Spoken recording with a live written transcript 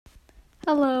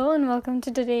Hello and welcome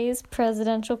to today's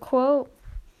presidential quote.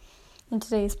 In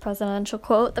today's presidential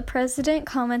quote, the president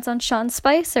comments on Sean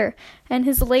Spicer and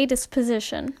his latest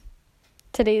position.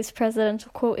 Today's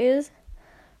presidential quote is,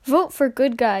 "Vote for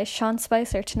good guy Sean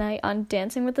Spicer tonight on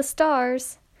Dancing with the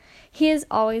Stars. He has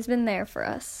always been there for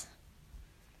us."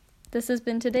 This has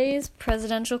been today's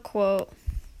presidential quote.